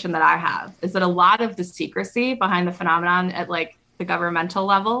suspicion that I have is that a lot of the secrecy behind the phenomenon at like the governmental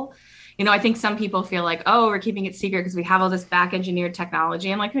level, you know, I think some people feel like, oh, we're keeping it secret because we have all this back engineered technology.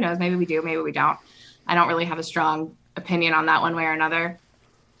 And like, who knows, maybe we do, maybe we don't. I don't really have a strong opinion on that one way or another.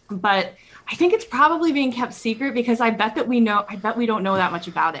 But I think it's probably being kept secret because I bet we don't know that much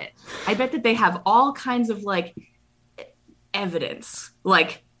about it. I bet that they have all kinds of like evidence,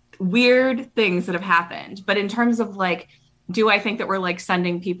 like weird things that have happened. But in terms of like, do I think that we're like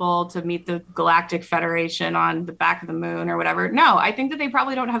sending people to meet the Galactic Federation on the back of the moon or whatever? No, I think that they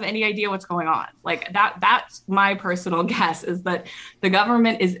probably don't have any idea what's going on. Like that's my personal guess, is that the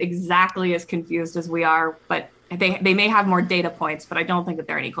government is exactly as confused as we are, but they may have more data points, but I don't think that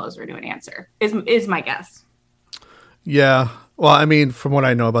they're any closer to an answer, is my guess. Yeah. Well, I mean, from what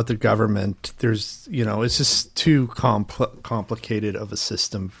I know about the government, there's, you know, it's just too complicated of a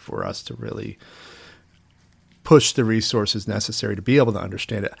system for us to really push the resources necessary to be able to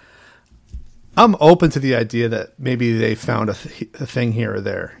understand it. I'm open to the idea that maybe they found a thing here or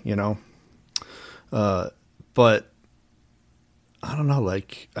there, you know, but I don't know.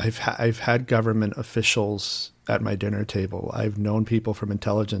 Like I've had government officials at my dinner table. I've known people from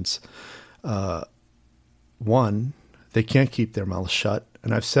intelligence. One, they can't keep their mouths shut,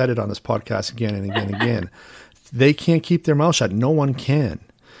 and I've said it on this podcast again and again and again. They can't keep their mouth shut. No one can.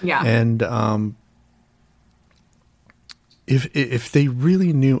 Yeah. And if they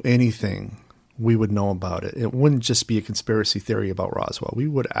really knew anything, we would know about it. It wouldn't just be a conspiracy theory about Roswell. We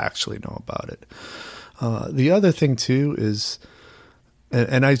would actually know about it. The other thing too is,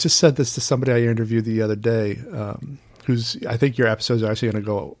 and I just said this to somebody I interviewed the other day, who's, I think your episodes are actually going to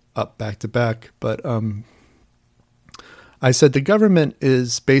go up back to back, but I said the government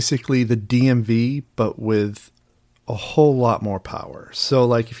is basically the DMV, but with a whole lot more power. So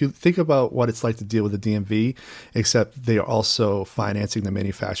like if you think about what it's like to deal with the DMV, except they are also financing the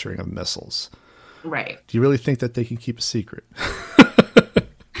manufacturing of missiles. Right. Do you really think that they can keep a secret?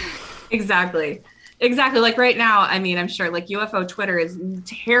 Exactly. Like right now, I mean, I'm sure like UFO Twitter is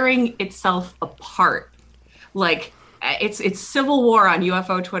tearing itself apart. Like it's civil war on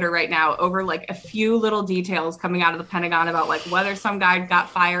UFO Twitter right now over like a few little details coming out of the Pentagon about like whether some guy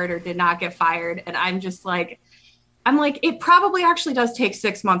got fired or did not get fired. And I'm like, it probably actually does take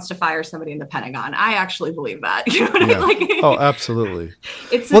 6 months to fire somebody in the Pentagon. I actually believe that. You know what I mean? Like, oh, absolutely.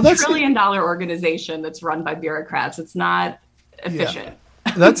 It's a $1 trillion organization that's run by bureaucrats. It's not efficient. Yeah.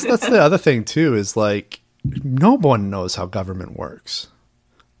 That's the other thing too, is like no one knows how government works.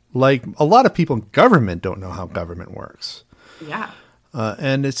 Like a lot of people in government don't know how government works. Yeah.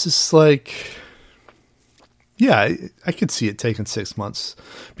 And it's just like, yeah, I could see it taking 6 months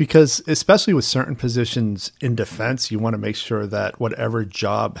because especially with certain positions in defense, you want to make sure that whatever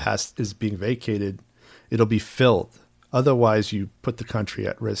job is being vacated, it'll be filled. Otherwise, you put the country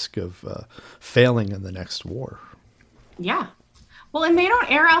at risk of failing in the next war. Yeah. Well, and they don't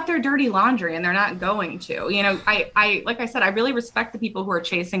air out their dirty laundry, and they're not going to. You know, I like I said, I really respect the people who are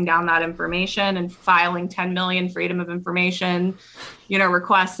chasing down that information and filing 10 million freedom of information, you know,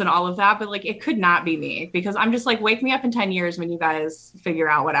 requests and all of that. But like, it could not be me, because I'm just like, wake me up in 10 years when you guys figure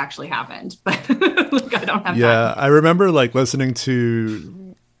out what actually happened. But like, I don't have time. I remember like listening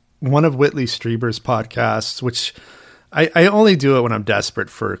to one of Whitley Strieber's podcasts, which I only do it when I'm desperate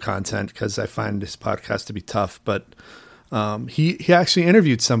for content because I find this podcast to be tough. But he actually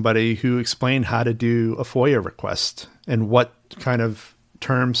interviewed somebody who explained how to do a FOIA request and what kind of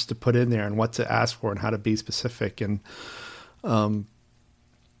terms to put in there and what to ask for and how to be specific. And I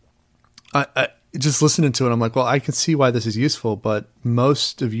just listening to it, I'm like, well, I can see why this is useful, but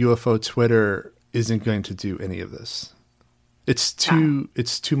most of UFO Twitter isn't going to do any of this. It's too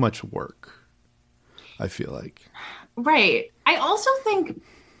much work, I feel like. Right. I also think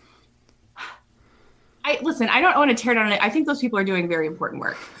Listen, I don't want to tear down it. I think those people are doing very important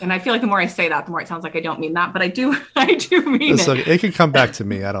work. And I feel like the more I say that, the more it sounds like I don't mean that, but I do mean it. It can come back to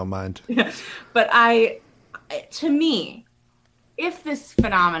me. I don't mind. Yeah. But to me, if this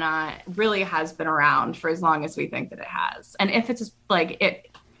phenomena really has been around for as long as we think that it has, and if it's like it,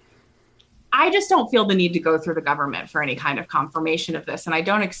 I just don't feel the need to go through the government for any kind of confirmation of this. And I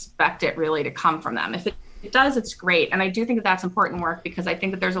don't expect it really to come from them. If it does, it's great. And I do think that that's important work, because I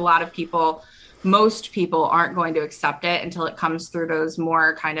think that there's a lot of people, most people aren't going to accept it until it comes through those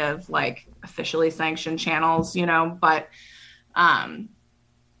more kind of like officially sanctioned channels, but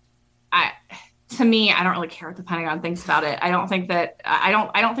to me, I don't really care what the Pentagon thinks about it. I don't think that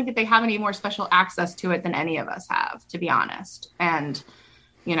they have any more special access to it than any of us have, to be honest. And,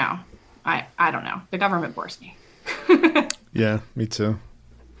 I don't know. The government bores me. Yeah, me too.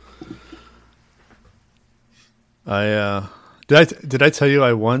 Did I tell you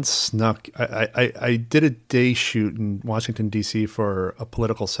I once snuck? I did a day shoot in Washington D.C. for a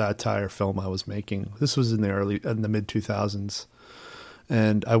political satire film I was making. This was in the mid 2000s,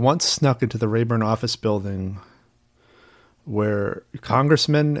 and I once snuck into the Rayburn office building, where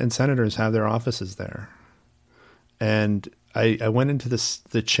congressmen and senators have their offices there, and I went into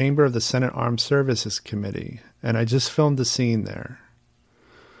the chamber of the Senate Armed Services Committee, and I just filmed the scene there.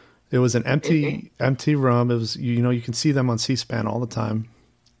 It was an empty room. It was, you can see them on C-SPAN all the time.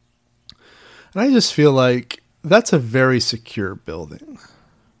 And I just feel like that's a very secure building.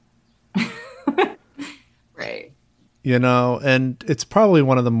 Right. And it's probably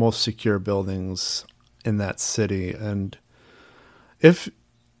one of the most secure buildings in that city. And if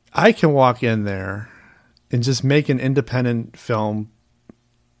I can walk in there and just make an independent film,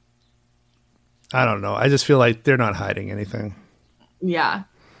 I don't know. I just feel like they're not hiding anything. Yeah.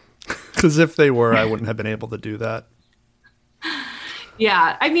 Because if they were, I wouldn't have been able to do that.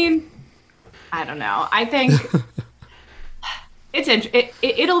 Yeah, I mean, I don't know. I think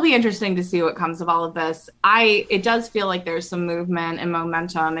it'll be interesting to see what comes of all of this. It does feel like there's some movement and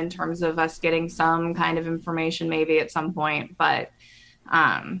momentum in terms of us getting some kind of information maybe at some point. But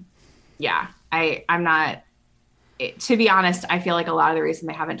yeah, I'm not. To be honest, I feel like a lot of the reason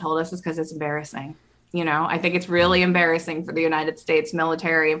they haven't told us is because it's embarrassing. I think it's really embarrassing for the United States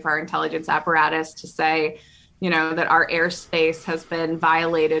military and for our intelligence apparatus to say, that our airspace has been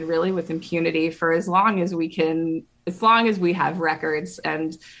violated really with impunity for as long as we have records,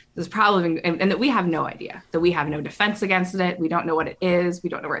 and there's probably, and that we have no idea, that we have no defense against it. We don't know what it is. We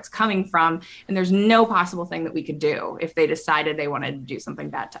don't know where it's coming from. And there's no possible thing that we could do if they decided they wanted to do something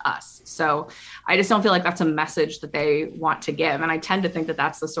bad to us. So I just don't feel like that's a message that they want to give. And I tend to think that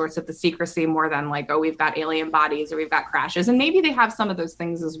that's the source of the secrecy more than like, oh, we've got alien bodies or we've got crashes. And maybe they have some of those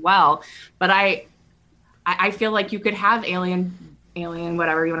things as well. But I feel like you could have alien,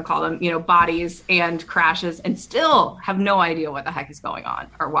 whatever you want to call them, bodies and crashes and still have no idea what the heck is going on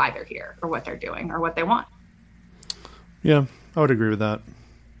or why they're here or what they're doing or what they want. Yeah, I would agree with that.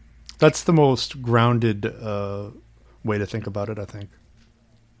 That's the most grounded way to think about it, I think.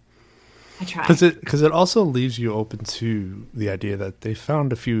 I try. Because it also leaves you open to the idea that they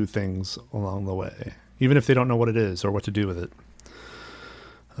found a few things along the way, even if they don't know what it is or what to do with it.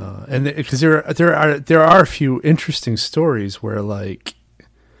 And because there are a few interesting stories where like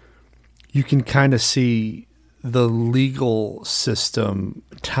you can kind of see the legal system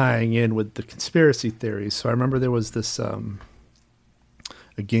tying in with the conspiracy theories. So I remember there was this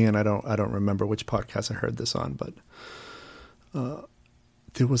again, I don't remember which podcast I heard this on, but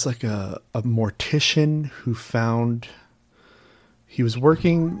there was like a mortician who he was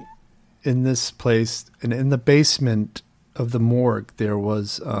working in this place, and in the basement of the morgue there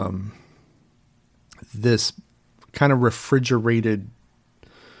was this kind of refrigerated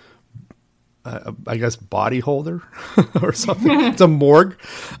I guess body holder or something. It's a morgue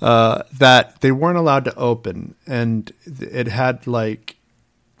that they weren't allowed to open, and it had like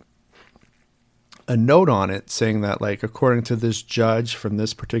a note on it saying that, like, according to this judge from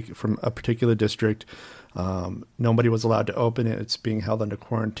a particular district, nobody was allowed to open it. It's being held under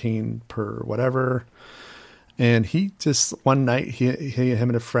quarantine per whatever. And he just one night, him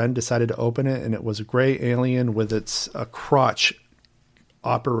and a friend decided to open it, and it was a gray alien with its crotch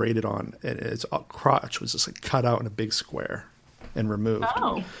operated on. Its crotch was just like cut out in a big square and removed.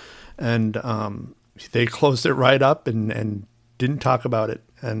 Oh. And they closed it right up and didn't talk about it.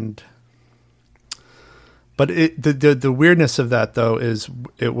 But the weirdness of that, though, is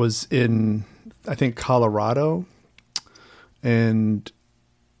it was in, I think, Colorado, and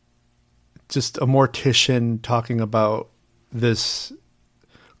just a mortician talking about this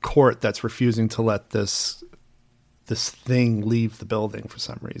court that's refusing to let this thing leave the building for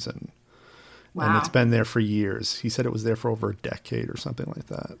some reason. Wow. And it's been there for years. He said it was there for over a decade or something like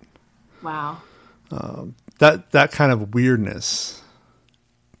that. Wow. That kind of weirdness,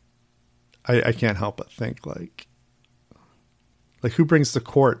 I can't help but think like who brings the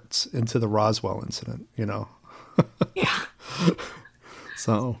courts into the Roswell incident, you know? Yeah.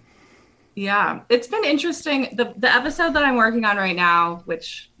 So. Yeah, it's been interesting. The episode that I'm working on right now,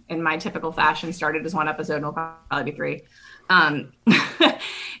 which in my typical fashion started as one episode and will probably be three,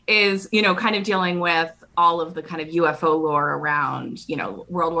 is, you know, kind of dealing with all of the kind of UFO lore around, you know,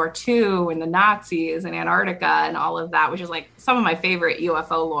 World War II and the Nazis and Antarctica and all of that, which is like some of my favorite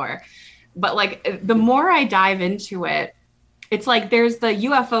UFO lore. But like the more I dive into it, it's like there's the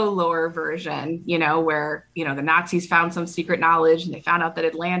UFO lore version, you know, where, you know, the Nazis found some secret knowledge and they found out that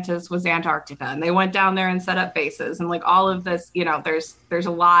Atlantis was Antarctica and they went down there and set up bases and like all of this, you know, there's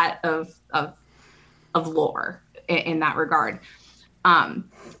a lot of lore in that regard.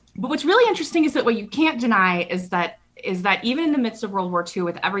 But what's really interesting is that what you can't deny is that even in the midst of World War II,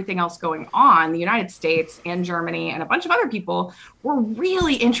 with everything else going on, the United States and Germany and a bunch of other people were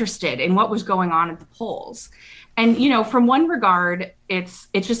really interested in what was going on at the poles. And, you know, from one regard, it's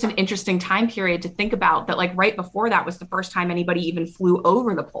just an interesting time period to think about that, like right before that was the first time anybody even flew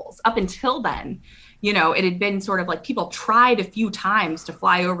over the poles. Up until then, you know, it had been sort of like people tried a few times to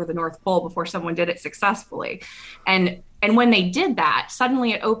fly over the North Pole before someone did it successfully. And when they did that,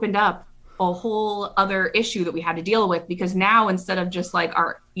 suddenly it opened up a whole other issue that we had to deal with, because now instead of just like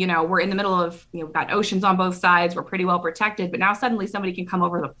we're in the middle of, you know, we've got oceans on both sides, we're pretty well protected, but now suddenly somebody can come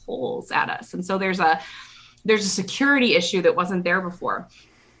over the poles at us. And so there's a security issue that wasn't there before.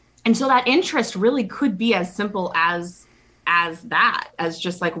 And so that interest really could be as simple as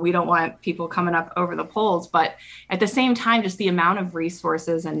just like, we don't want people coming up over the poles. But at the same time, just the amount of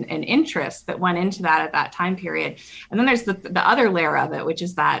resources and interest that went into that at that time period. And then there's the other layer of it, which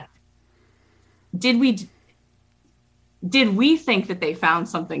is that did we think that they found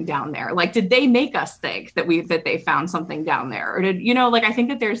something down there? Like, did they make us think that they found something down there? Or did, you know, like, I think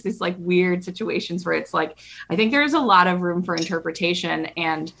that there's this like weird situations where it's like, I think there's a lot of room for interpretation,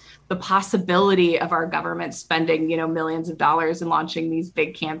 and the possibility of our government spending, you know, millions of dollars and launching these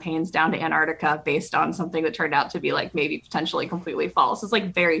big campaigns down to Antarctica based on something that turned out to be like maybe potentially completely false is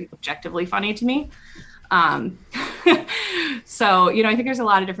like very objectively funny to me. So, you know, I think there's a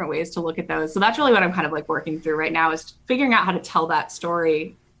lot of different ways to look at those. So that's really what I'm kind of like working through right now, is figuring out how to tell that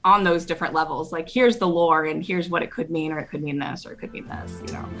story on those different levels. Like, here's the lore and here's what it could mean, or it could mean this, or it could mean this,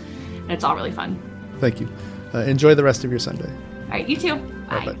 you know, and it's all really fun. Thank you. Enjoy the rest of your Sunday. All right. You too.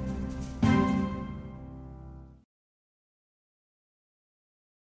 Bye. Bye.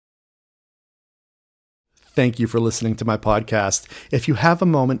 Thank you for listening to my podcast. If you have a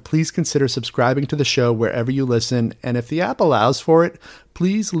moment, please consider subscribing to the show wherever you listen. And if the app allows for it,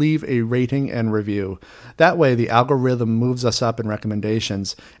 please leave a rating and review. That way, the algorithm moves us up in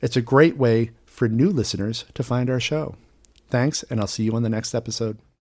recommendations. It's a great way for new listeners to find our show. Thanks, and I'll see you on the next episode.